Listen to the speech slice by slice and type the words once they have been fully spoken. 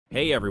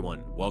Hey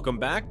everyone, welcome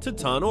back to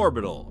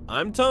TonOrbital.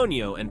 I'm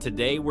Tonio, and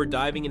today we're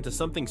diving into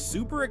something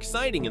super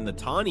exciting in the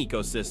TON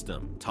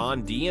ecosystem,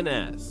 TON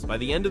DNS. By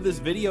the end of this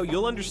video,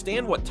 you'll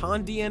understand what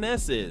TON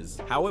DNS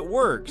is, how it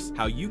works,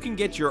 how you can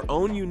get your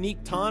own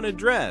unique TON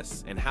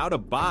address, and how to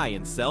buy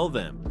and sell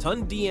them.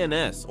 TON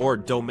DNS, or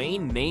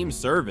Domain Name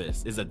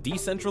Service, is a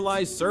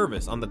decentralized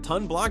service on the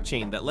TON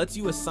blockchain that lets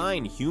you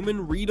assign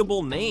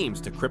human-readable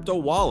names to crypto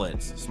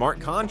wallets, smart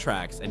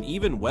contracts, and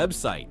even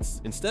websites.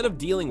 Instead of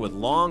dealing with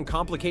long,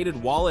 complicated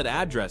wallet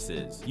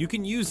addresses, you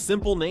can use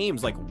simple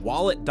names like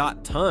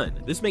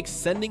wallet.ton. This makes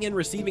sending and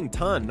receiving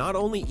TON not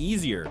only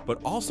easier,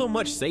 but also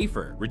much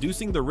safer,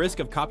 reducing the risk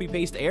of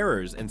copy-paste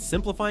errors and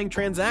simplifying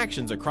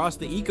transactions across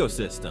the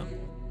ecosystem.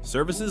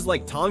 Services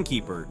like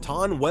TonKeeper,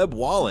 Ton Web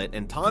Wallet,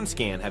 and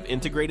TonScan have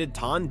integrated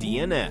TON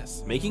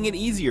DNS, making it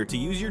easier to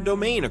use your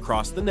domain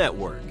across the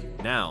network.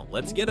 Now,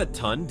 let's get a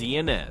TON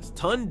DNS.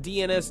 TON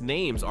DNS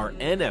names are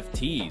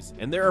NFTs,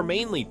 and there are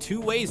mainly two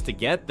ways to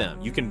get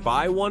them. You can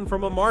buy one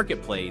from a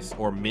marketplace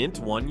or mint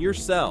one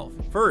yourself.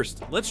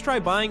 First, let's try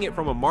buying it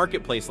from a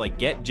marketplace like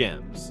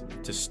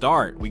GetGems. To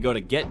start, we go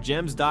to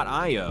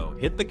getgems.io,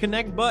 hit the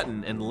connect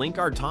button, and link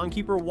our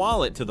TonKeeper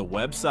wallet to the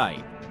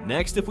website.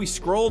 Next, if we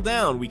scroll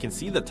down, we can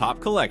see the top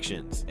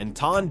collections, and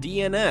TON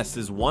DNS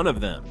is one of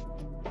them.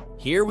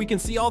 Here we can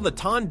see all the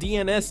TON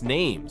DNS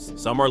names.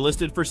 Some are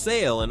listed for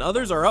sale and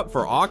others are up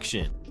for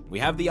auction. We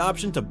have the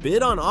option to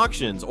bid on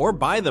auctions or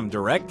buy them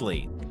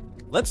directly.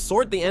 Let's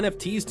sort the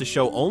NFTs to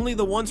show only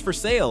the ones for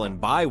sale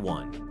and buy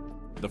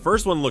one. The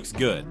first one looks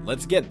good.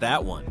 Let's get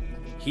that one.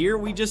 Here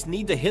we just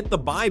need to hit the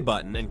buy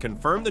button and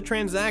confirm the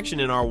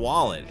transaction in our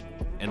wallet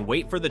and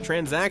wait for the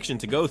transaction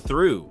to go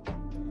through.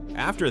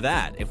 After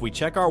that, if we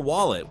check our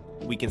wallet,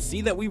 we can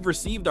see that we've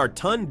received our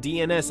TON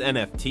DNS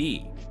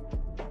NFT.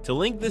 To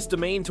link this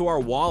domain to our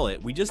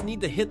wallet, we just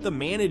need to hit the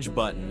Manage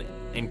button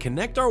and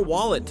connect our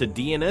wallet to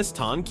DNS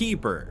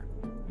TonKeeper.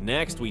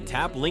 Next, we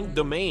tap Link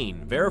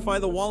Domain, verify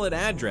the wallet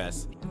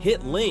address,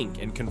 hit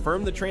Link, and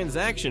confirm the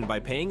transaction by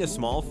paying a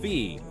small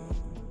fee.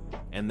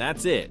 And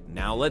that's it.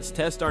 Now let's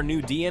test our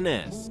new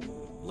DNS.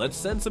 Let's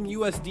send some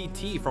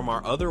USDT from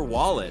our other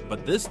wallet,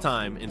 but this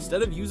time,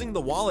 instead of using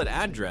the wallet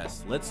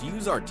address, let's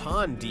use our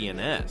TON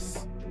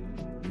DNS.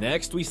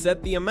 Next, we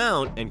set the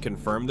amount and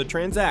confirm the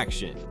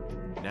transaction.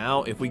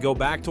 Now, if we go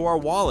back to our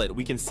wallet,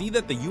 we can see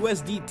that the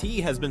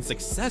USDT has been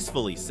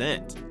successfully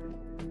sent.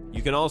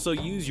 You can also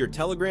use your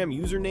Telegram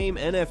username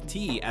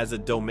NFT as a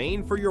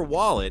domain for your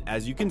wallet,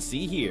 as you can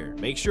see here.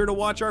 Make sure to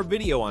watch our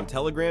video on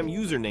Telegram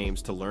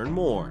usernames to learn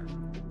more.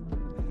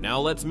 Now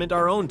let's mint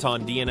our own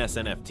TON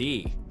DNS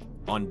NFT.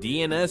 On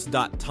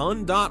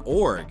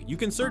dns.ton.org, you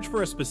can search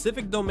for a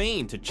specific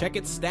domain to check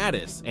its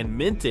status and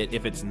mint it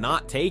if it's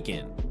not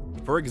taken.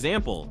 For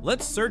example,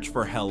 let's search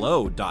for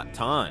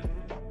hello.ton.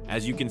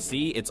 As you can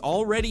see, it's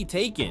already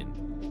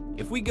taken.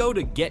 If we go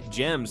to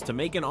GetGems to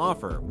make an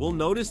offer, we'll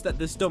notice that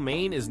this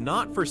domain is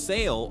not for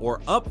sale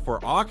or up for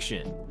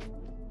auction.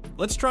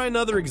 Let's try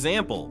another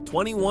example,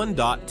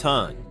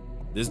 21.ton.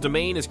 This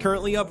domain is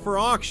currently up for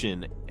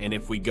auction, and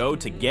if we go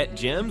to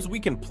GetGems, we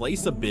can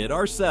place a bid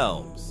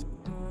ourselves.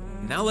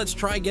 Now let's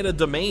try get a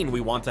domain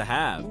we want to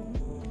have.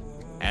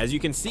 As you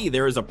can see,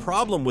 there is a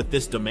problem with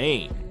this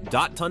domain.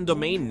 .ton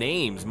domain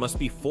names must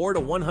be 4 to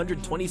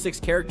 126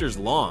 characters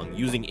long,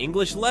 using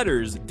English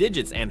letters,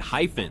 digits, and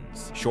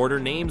hyphens. Shorter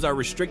names are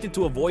restricted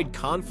to avoid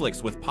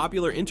conflicts with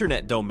popular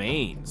internet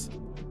domains.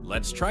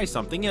 Let's try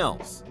something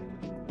else.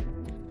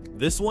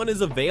 This one is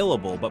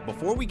available, but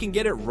before we can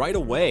get it right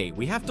away,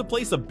 we have to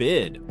place a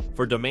bid.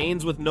 For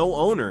domains with no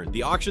owner,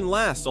 the auction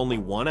lasts only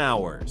 1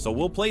 hour, so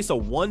we'll place a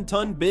 1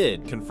 ton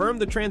bid, confirm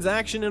the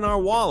transaction in our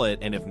wallet,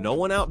 and if no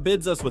one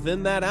outbids us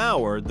within that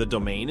hour, the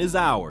domain is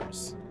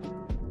ours.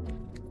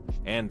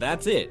 And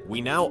that's it,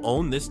 we now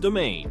own this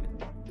domain.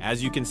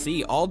 As you can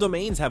see, all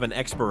domains have an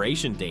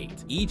expiration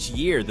date. Each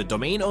year, the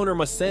domain owner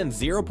must send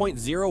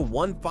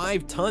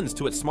 0.015 tons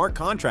to its smart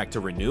contract to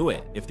renew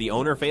it. If the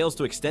owner fails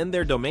to extend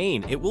their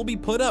domain, it will be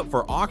put up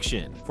for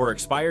auction. For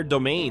expired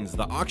domains,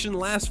 the auction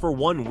lasts for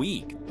 1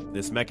 week.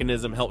 This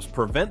mechanism helps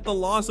prevent the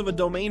loss of a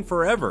domain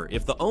forever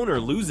if the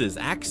owner loses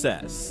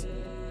access.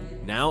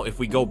 Now, if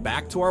we go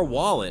back to our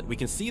wallet, we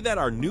can see that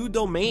our new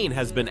domain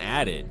has been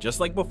added. Just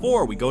like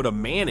before, we go to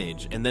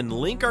Manage and then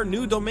link our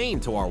new domain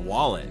to our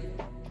wallet.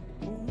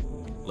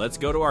 Let's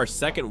go to our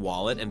second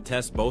wallet and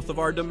test both of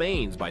our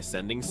domains by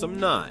sending some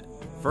NOT.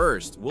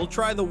 First, we'll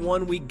try the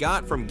one we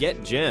got from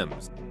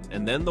GetGems,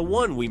 and then the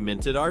one we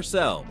minted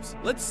ourselves.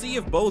 Let's see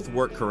if both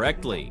work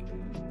correctly.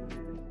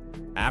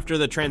 After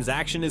the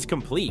transaction is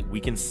complete,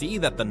 we can see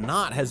that the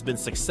NOT has been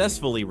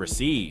successfully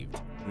received.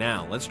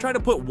 Now, let's try to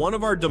put one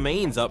of our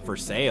domains up for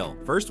sale.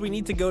 First, we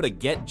need to go to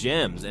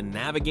GetGems and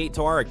navigate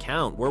to our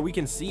account where we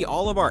can see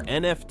all of our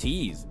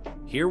NFTs.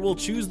 Here we'll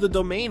choose the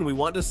domain we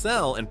want to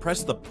sell and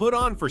press the Put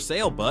On for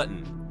Sale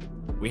button.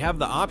 We have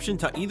the option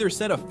to either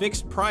set a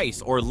fixed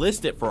price or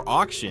list it for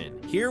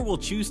auction. Here we'll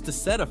choose to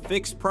set a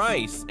fixed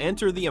price,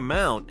 enter the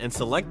amount, and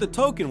select the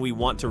token we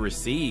want to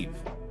receive.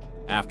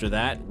 After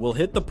that, we'll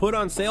hit the Put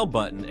On Sale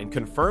button and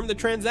confirm the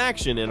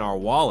transaction in our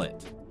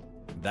wallet.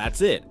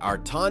 That's it, our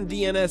TON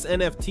DNS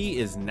NFT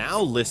is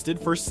now listed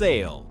for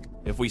sale.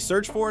 If we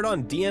search for it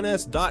on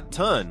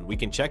dns.ton, we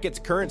can check its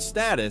current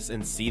status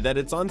and see that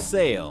it's on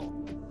sale.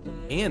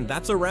 And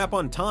that's a wrap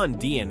on TON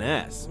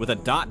DNS. With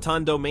a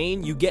 .ton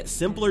domain, you get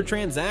simpler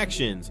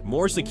transactions,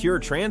 more secure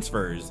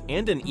transfers,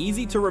 and an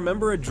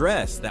easy-to-remember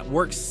address that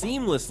works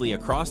seamlessly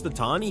across the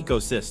TON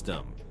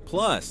ecosystem.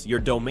 Plus, your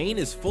domain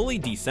is fully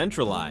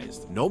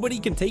decentralized. Nobody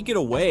can take it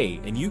away,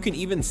 and you can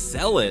even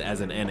sell it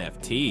as an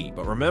NFT.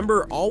 But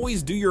remember,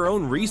 always do your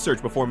own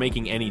research before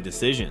making any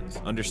decisions.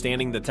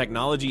 Understanding the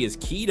technology is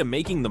key to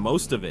making the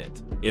most of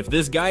it. If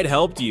this guide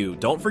helped you,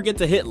 don't forget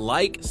to hit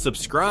like,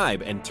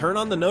 subscribe, and turn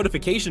on the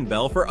notification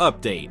bell for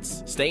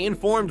updates. Stay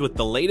informed with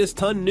the latest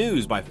TON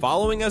news by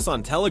following us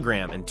on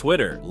Telegram and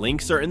Twitter.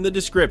 Links are in the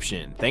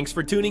description. Thanks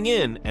for tuning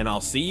in, and I'll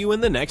see you in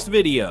the next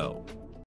video.